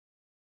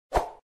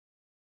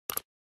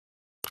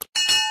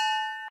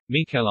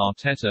Mikel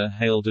Arteta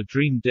hailed a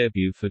dream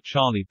debut for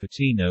Charlie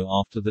Patino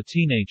after the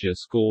teenager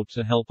scored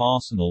to help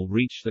Arsenal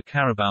reach the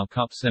Carabao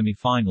Cup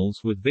semi-finals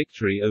with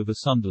victory over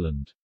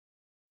Sunderland.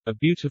 "A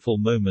beautiful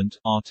moment,"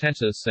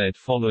 Arteta said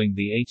following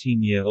the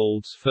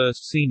 18-year-old's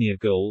first senior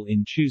goal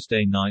in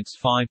Tuesday night's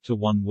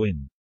 5-1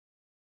 win.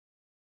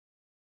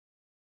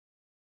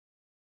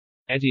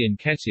 Eddie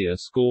Nketiah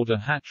scored a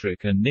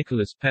hat-trick and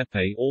Nicolas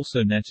Pepe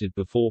also netted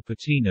before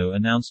Patino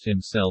announced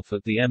himself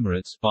at the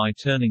Emirates by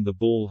turning the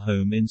ball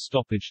home in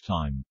stoppage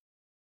time.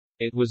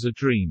 "It was a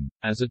dream.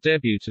 As a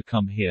debut to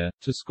come here,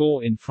 to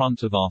score in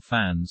front of our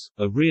fans,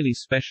 a really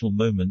special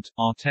moment,"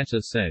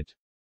 Arteta said.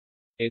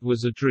 "It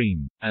was a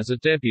dream. As a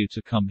debut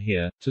to come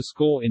here, to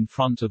score in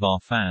front of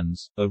our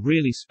fans, a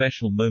really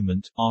special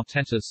moment,"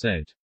 Arteta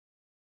said.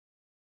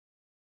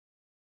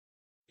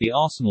 The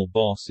Arsenal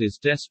boss is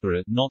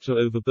desperate not to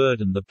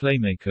overburden the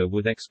playmaker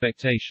with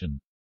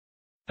expectation.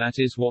 That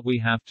is what we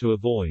have to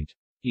avoid.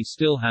 He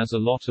still has a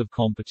lot of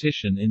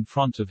competition in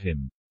front of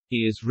him.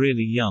 He is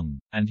really young,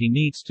 and he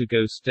needs to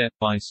go step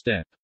by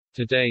step.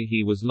 Today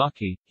he was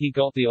lucky, he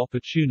got the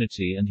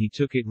opportunity and he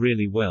took it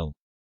really well.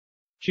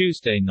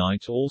 Tuesday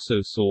night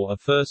also saw a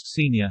first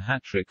senior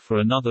hat-trick for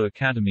another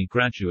academy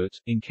graduate,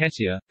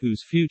 Nketiah,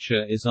 whose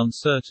future is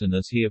uncertain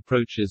as he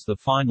approaches the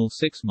final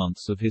 6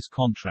 months of his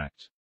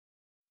contract.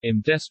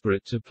 "I'm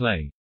desperate to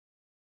play.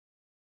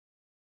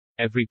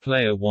 Every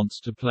player wants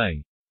to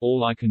play.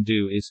 All I can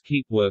do is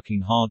keep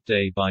working hard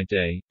day by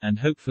day, and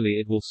hopefully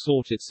it will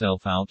sort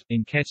itself out,"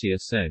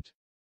 Nketiah said.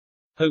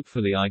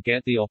 "Hopefully I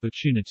get the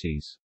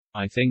opportunities.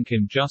 I think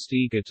I'm just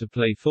eager to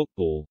play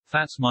football,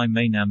 that's my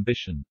main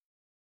ambition.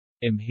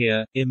 I'm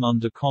here, I'm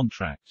under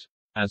contract.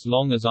 As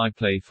long as I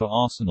play for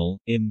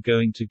Arsenal, I'm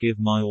going to give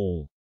my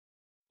all."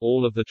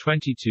 All of the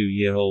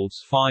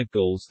 22-year-old's 5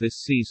 goals this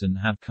season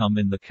have come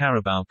in the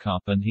Carabao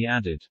Cup, and he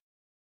added,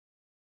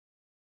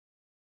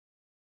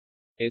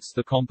 "It's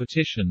the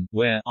competition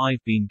where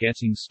I've been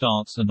getting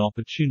starts and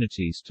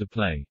opportunities to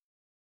play.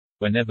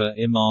 Whenever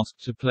I'm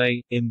asked to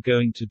play, I'm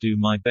going to do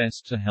my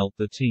best to help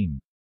the team.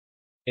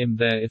 I'm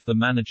there if the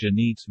manager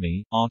needs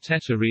me."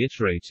 Arteta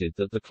reiterated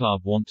that the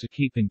club want to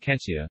keep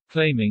Nketiah,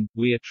 claiming,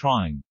 "We are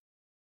trying.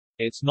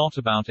 It's not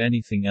about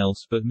anything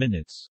else but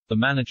minutes." The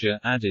manager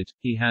added,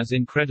 "He has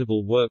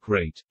incredible work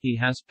rate, he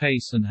has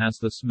pace and has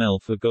the smell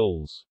for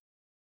goals.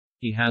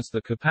 He has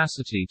the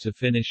capacity to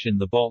finish in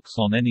the box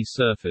on any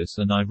surface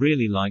and I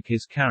really like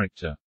his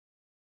character.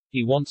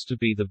 He wants to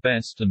be the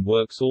best and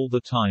works all the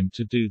time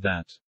to do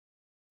that.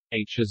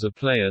 H is a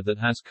player that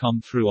has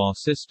come through our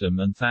system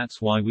and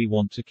that's why we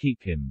want to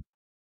keep him."